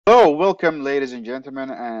So, welcome, ladies and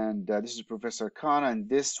gentlemen, and this is Professor Khan. And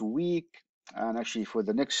this week, and actually for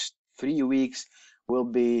the next 3 weeks, we'll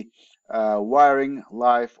be wiring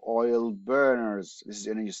live oil burners. This is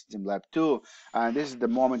Energy System Lab 2, and this is the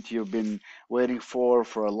moment you've been waiting for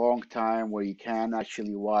a long time, where you can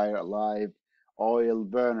actually wire a live oil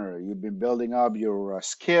burner. You've been building up your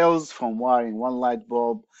skills from wiring one light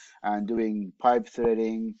bulb and doing pipe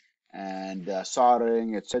threading and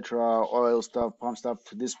soldering, etc., oil stuff, pump stuff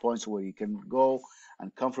to this point where you can go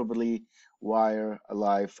and comfortably wire a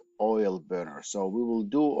live oil burner. So we will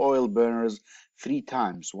do oil burners 3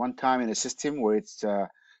 times. One time in a system where it's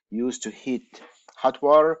used to heat hot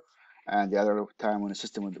water, and the other time in a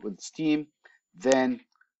system with steam, then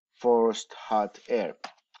forced hot air.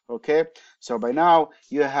 Okay, so by now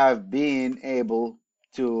you have been able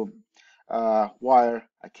to wire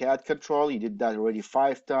a CAD control. You did that already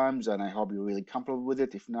 5 times, and I hope you're really comfortable with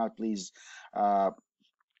it. If not, please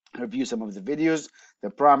review some of the videos.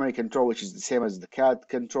 The primary control, which is the same as the CAD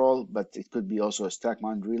control, but it could be also a stack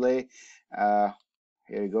mount relay.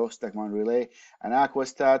 Here you go, stack mount relay. An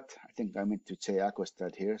aquastat. I think I meant to say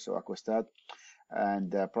aquastat here, so aquastat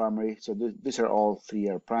and primary. So these are all 3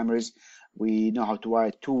 are primaries. We know how to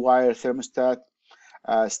wire 2-wire thermostat.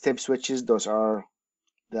 Step switches, those are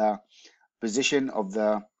the position of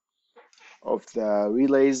the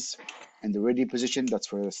relays and the ready position. That's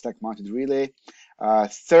for the stack mounted relay.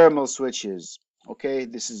 Thermal switches, okay,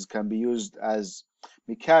 can be used as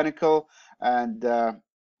mechanical, and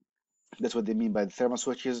that's what they mean by the thermal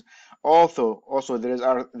switches. Also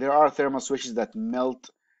there are thermal switches that melt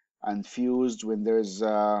and fused when there's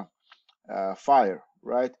fire,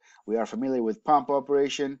 right? We are familiar with pump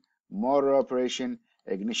operation, motor operation,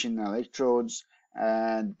 ignition electrodes,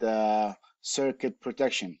 and circuit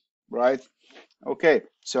protection, right? Okay,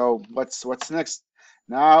 so what's next?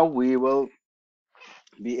 Now we will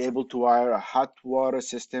be able to wire a hot water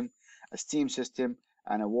system, a steam system,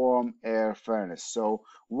 and a warm air furnace. So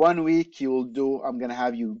 1 week you will do, I'm gonna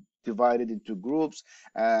have you divided into groups.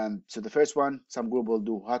 And so the first one, some group will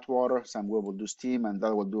do hot water, some group will do steam, and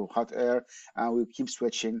that will do hot air, and we'll keep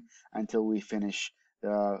switching until we finish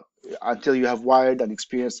until you have wired and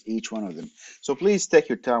experienced each one of them. So please take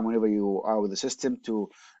your time whenever you are with the system to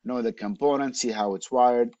know the components, see how it's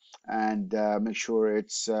wired, and make sure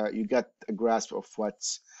it's you get a grasp of what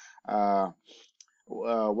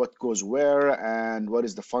goes where and what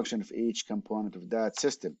is the function of each component of that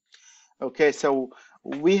system. Okay, so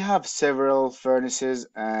we have several furnaces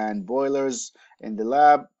and boilers in the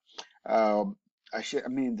lab. I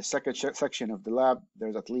mean, the second section of the lab,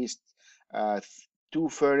 there's at least 2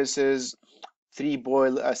 furnaces,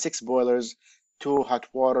 6 boilers, 2 hot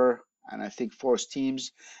water, and I think 4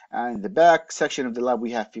 steams. And the back section of the lab,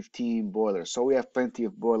 we have 15 boilers. So we have plenty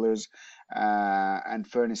of boilers and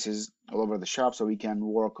furnaces all over the shop, so we can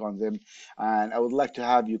work on them. And I would like to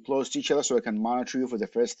have you close to each other so I can monitor you for the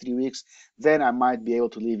first 3 weeks. Then I might be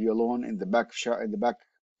able to leave you alone in the back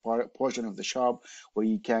portion of the shop, where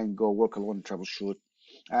you can go work alone and troubleshoot.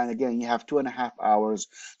 And again, you have 2.5 hours,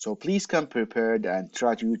 so please come prepared and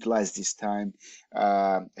try to utilize this time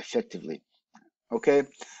effectively. Okay,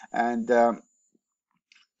 and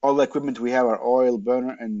all the equipment we have are oil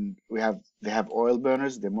burner, and they have oil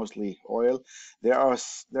burners. They're mostly oil. There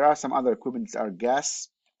are some other equipment that are gas.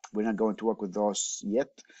 We're not going to work with those yet.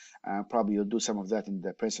 Probably you'll do some of that in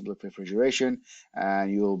the principle of refrigeration,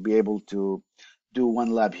 and you'll be able to do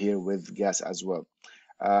one lab here with gas as well.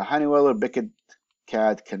 Honeywell or Beckett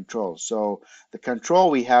CAD control. So the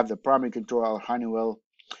control, we have the primary control, our Honeywell.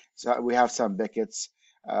 So we have some Beckett's,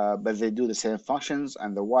 but they do the same functions,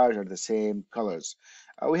 and the wires are the same colors.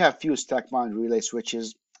 We have few stack mount relay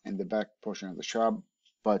switches in the back portion of the shop,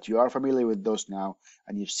 but you are familiar with those now,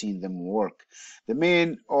 and you've seen them work. The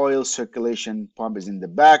main oil circulation pump is in the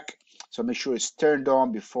back, so make sure it's turned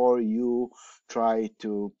on before you try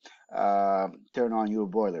to turn on your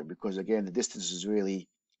boiler, because again, the distance is really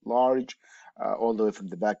large, all the way from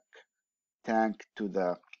the back tank to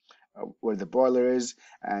the where the boiler is,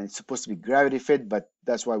 and it's supposed to be gravity fed, but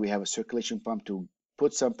that's why we have a circulation pump to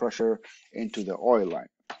put some pressure into the oil line.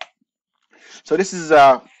 So this is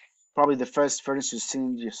probably the first furnace you've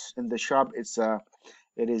seen just in the shop.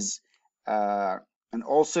 It is an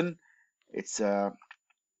Olson. It's a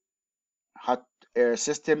hot air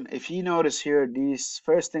system. If you notice here, this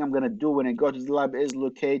first thing I'm going to do when I go to the lab is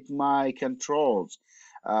locate my controls.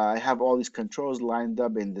 I have all these controls lined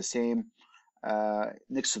up in the same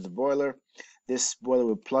next to the boiler. This boiler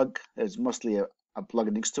will plug. There's mostly a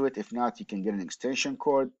plug next to it. If not, you can get an extension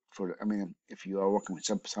cord for, I mean, if you are working with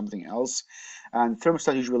something else. And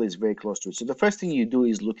thermostat usually is very close to it. So the first thing you do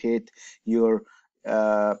is locate your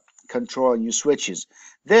control and use switches.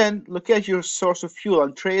 Then look at your source of fuel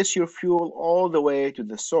and trace your fuel all the way to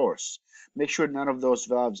the source. Make sure none of those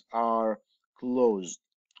valves are closed.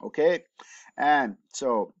 Okay, and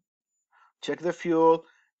so check the fuel,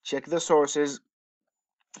 check the sources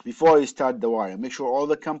before you start the wiring. Make sure all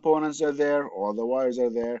the components are there, all the wires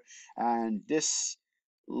are there, and this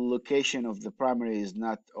location of the primary is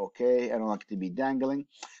not okay. I don't like it to be dangling.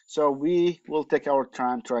 So we will take our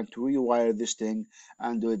time trying to rewire this thing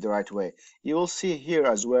and do it the right way. You will see here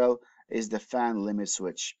as well is the fan limit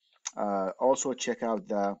switch. Also check out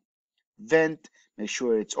the vent, make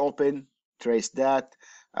sure it's open, trace that,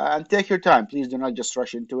 and take your time. Please do not just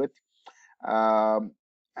rush into it. Um,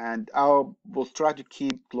 and will try to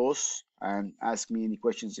keep close and ask me any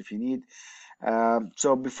questions if you need.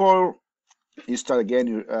 So before you start again,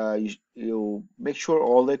 you make sure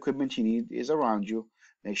all the equipment you need is around you.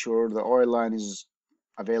 Make sure the oil line is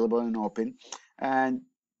available and open, and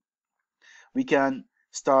we can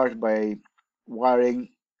start by wiring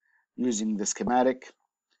using the schematic,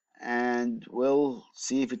 and we'll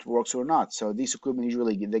see if it works or not. So these equipment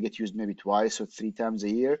usually they get used maybe twice or three times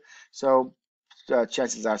a year. So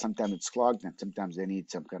chances are sometimes it's clogged and sometimes they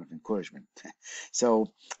need some kind of encouragement.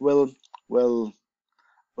 So we'll we'll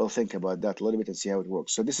we'll think about that a little bit and see how it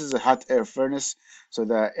works. So this is a hot air furnace. So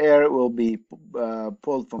the air will be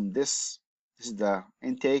pulled from this. This is the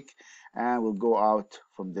intake, and will go out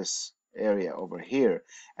from this area over here.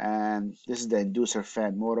 And this is the inducer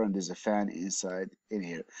fan motor, and there's a fan inside in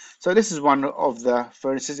here. So this is one of the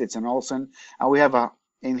furnaces. It's an Olson, and we have a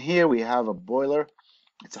in here we have a boiler.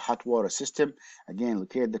 It's a hot water system. Again,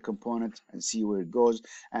 locate the component and see where it goes.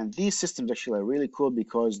 And these systems actually are really cool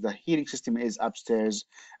because the heating system is upstairs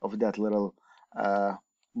of that little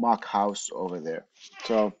mock house over there.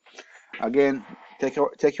 So again,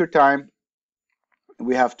 take your time.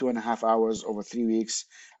 We have 2.5 hours over 3 weeks.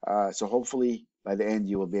 So hopefully by the end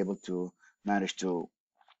you will be able to manage to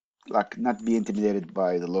like not be intimidated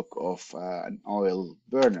by the look of an oil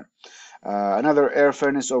burner. Another air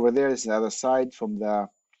furnace over there is the other side from the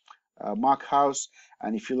mock house,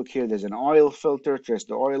 and if you look here, there's an oil filter. Trace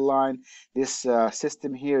the oil line. This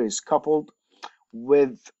system here is coupled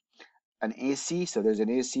with an AC, so there's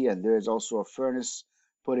an AC and there's also a furnace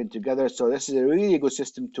put in together. So this is a really good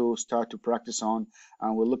system to start to practice on,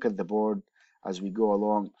 and we'll look at the board as we go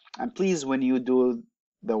along. And please, when you do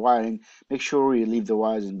the wiring, make sure you leave the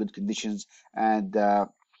wires in good conditions and uh,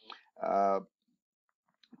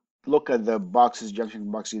 look at the boxes,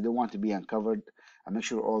 junction boxes. You don't want to be uncovered, and make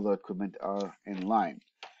sure all the equipment are in line.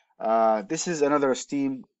 This is another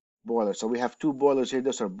steam boiler. So we have two boilers here.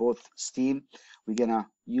 Those are both steam. We're gonna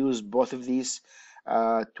use both of these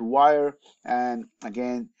to wire. And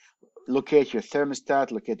again, locate your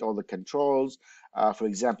thermostat, locate all the controls. For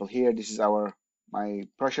example, here, this is my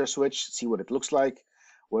pressure switch. See what it looks like.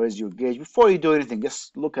 Where is your gauge? Before you do anything,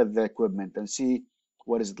 just look at the equipment and see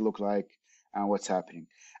what does it look like and what's happening.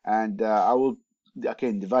 And I will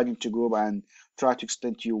again divide into group and try to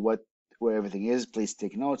explain to you where everything is. Please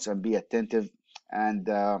take notes and be attentive and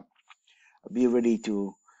be ready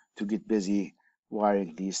to get busy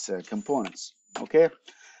wiring these components. Okay,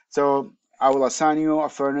 so I will assign you a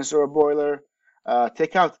furnace or a boiler.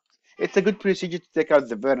 Take out. It's a good procedure to take out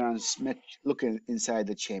the burner and look inside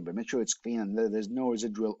the chamber. Make sure it's clean and there's no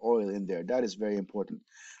residual oil in there. That is very important.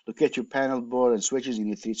 Look at your panel board and switches. You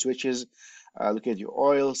need 3 switches. Look at your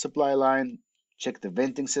oil supply line. Check the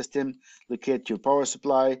venting system. Look at your power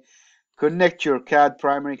supply. Connect your CAD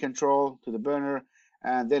primary control to the burner,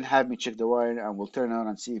 and then have me check the wiring, and we'll turn it on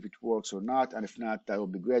and see if it works or not. And if not, that will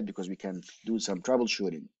be great because we can do some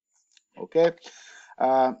troubleshooting. Okay.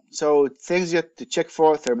 So things you have to check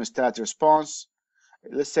for: thermostat response.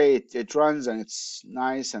 Let's say it runs and it's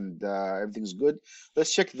nice and everything's good.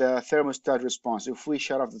 Let's check the thermostat response. If we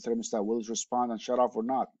shut off the thermostat, will it respond and shut off or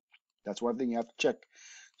not? That's one thing you have to check.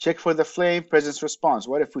 Check for the flame presence response.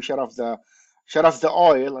 What if we shut off the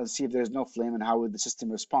oil and see if there's no flame, and how would the system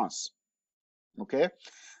respond? Okay.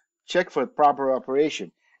 Check for proper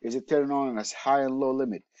operation. Is it turned on as high and low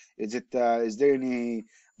limit? Is there any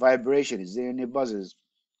vibration? Is there any buzzes?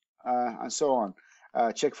 And so on.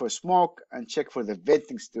 Check for smoke and check for the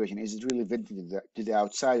venting situation. Is it really venting to the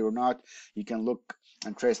outside or not? You can look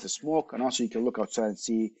and trace the smoke, and also you can look outside and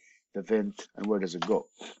see the vent and where does it go.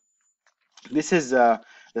 This is the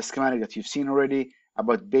schematic that you've seen already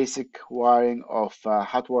about basic wiring of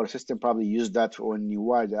hot water system. Probably use that when you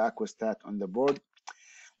wire the aquastat on the board.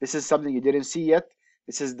 This is something you didn't see yet.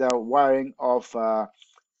 This is the wiring of a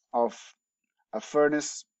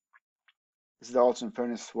furnace. This is the Olson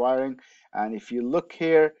furnace wiring, and if you look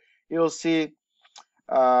here, you'll see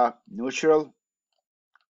neutral,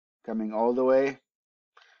 coming all the way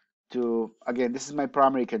to, again, this is my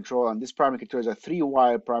primary control, and this primary control is a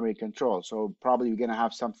 3-wire primary control. So probably you're gonna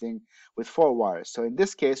have something with 4 wires. So in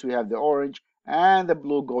this case, we have the orange and the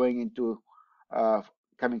blue going into, uh,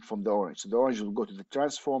 coming from the orange. So the orange will go to the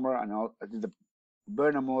transformer and to the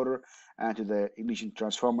burner motor and to the ignition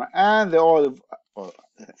transformer and the oil, or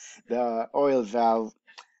the oil valve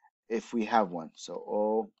if we have one.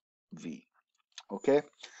 So OV, okay?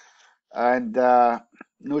 And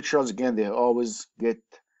neutrals, again, they always get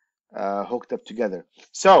hooked up together.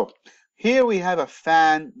 So here we have a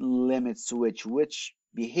fan limit switch, which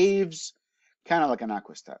behaves kind of like an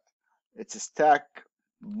aquastat. It's a stack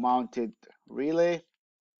mounted relay,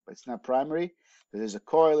 but it's not primary. There's a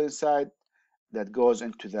coil inside that goes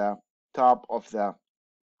into the top of the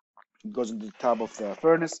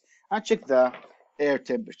furnace and check the air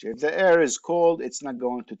temperature. If the air is cold, it's not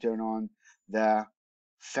going to turn on the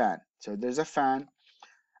fan. So there's a fan,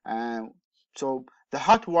 and so the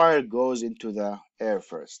hot wire goes into the air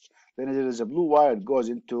first. Then there is a blue wire that goes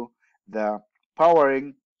into the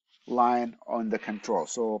powering line on the control.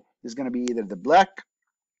 So it's going to be either the black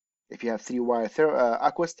if you have 3-wire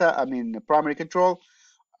aquastat, primary control,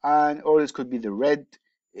 and or this could be the red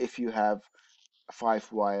if you have a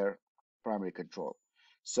 5-wire primary control.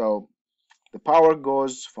 So the power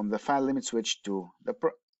goes from the fan limit switch to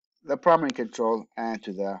the primary control and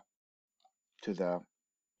to the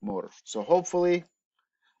motor. So hopefully,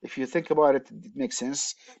 if you think about it, it makes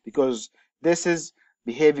sense, because this is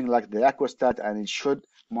behaving like the aquastat and it should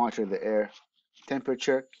monitor the air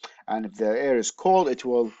temperature. And if the air is cold, it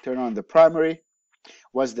will turn on the primary.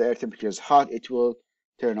 Once the air temperature is hot, it will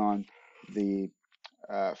turn on the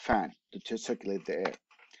fan to circulate the air.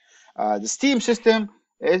 The steam system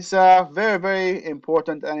is very, very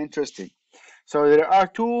important and interesting. So there are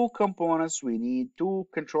two components we need, two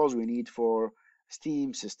controls we need for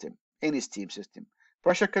steam system, any steam system.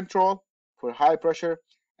 Pressure control for high pressure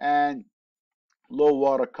and low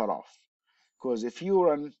water cutoff. Because if you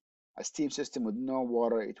run a steam system with no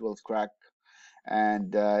water, it will crack.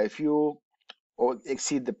 And if you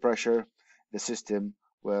exceed the pressure, the system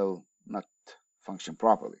will not function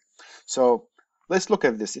properly. So let's look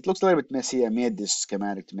at this. It looks a little bit messy. I made this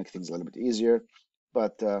schematic to make things a little bit easier,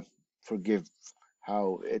 but forgive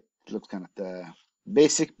how it looks kind of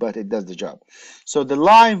basic, but it does the job. So the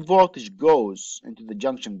line voltage goes into the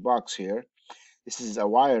junction box here. This is a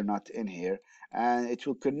wire nut in here, and it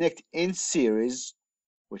will connect in series,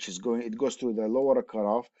 which is it goes through the low water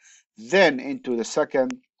cutoff, then into the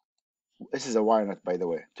second, this is a wire nut, by the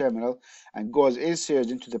way, terminal, and goes in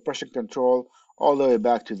series into the pressure control all the way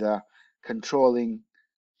back to the controlling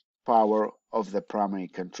power of the primary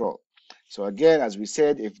control. So again, as we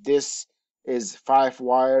said, if this is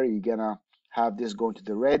 5-wire, you're gonna have this going to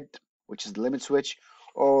the red, which is the limit switch,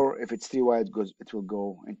 or if it's 3-wire, it will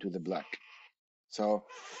go into the black. So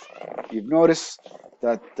you've noticed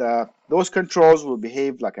that those controls will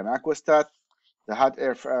behave like an aquastat. The hot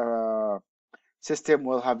air system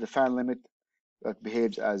will have the fan limit that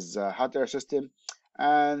behaves as a hot air system,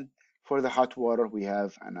 and for the hot water we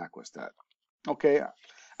have an aquastat. Okay,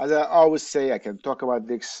 as I always say, I can talk about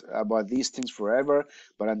these things forever,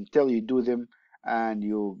 but until you do them and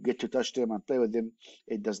you get to touch them and play with them,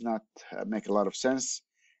 it does not make a lot of sense.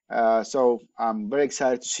 So I'm very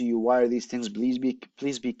excited to see you wire these things.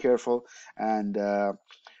 Please be careful and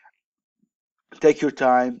take your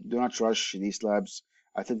time. Do not rush these labs.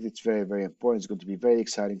 I think it's very, very important. It's going to be very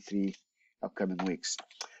exciting 3 upcoming weeks.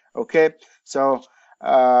 Okay, so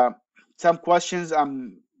some questions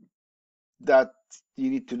that you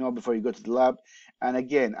need to know before you go to the lab. And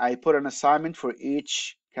again, I put an assignment for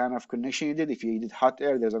each kind of connection you did. If you did hot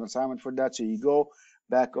air, there's an assignment for that. So you go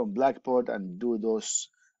back on Blackboard and do those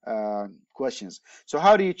questions. So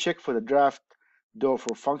how do you check for the draft door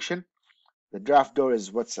for function? The draft door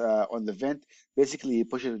is what's on the vent. Basically, you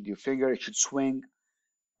push it with your finger. It should swing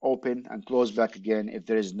open and close back again if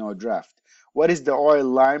there is no draft. What is the oil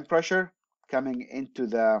line pressure coming into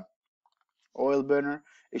the oil burner?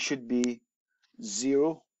 It should be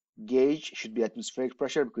 0 gauge. It should be atmospheric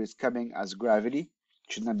pressure because it's coming as gravity.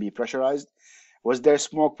 It should not be pressurized. Was there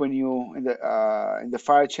smoke when you in the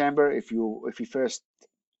fire chamber if you first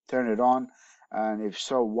turn it on? And if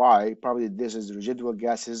so, why? Probably this is residual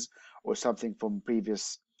gases or something from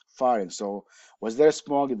previous firing. So was there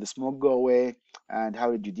smoke? Did the smoke go away? And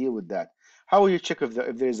how did you deal with that? How will you check if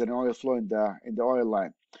there is an oil flow in the oil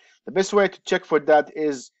line? The best way to check for that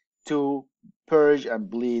is to purge and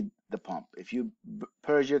bleed the pump. If you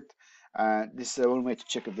purge it, this is one way to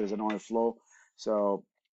check if there's an oil flow. So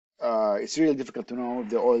it's really difficult to know if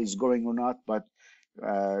the oil is going or not, but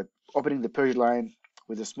opening the purge line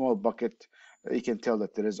with a small bucket, you can tell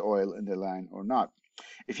that there is oil in the line or not.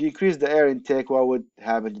 If you increase the air intake, what would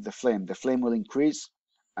happen to the flame? The flame will increase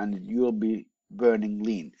and you'll be burning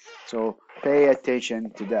lean. So pay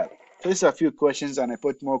attention to that. So these are a few questions, and I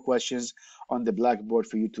put more questions on the blackboard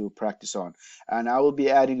for you to practice on. And I will be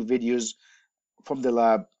adding videos from the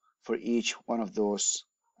lab for each one of those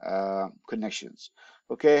connections.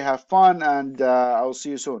 Okay, have fun, and I'll see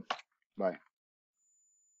you soon. Bye.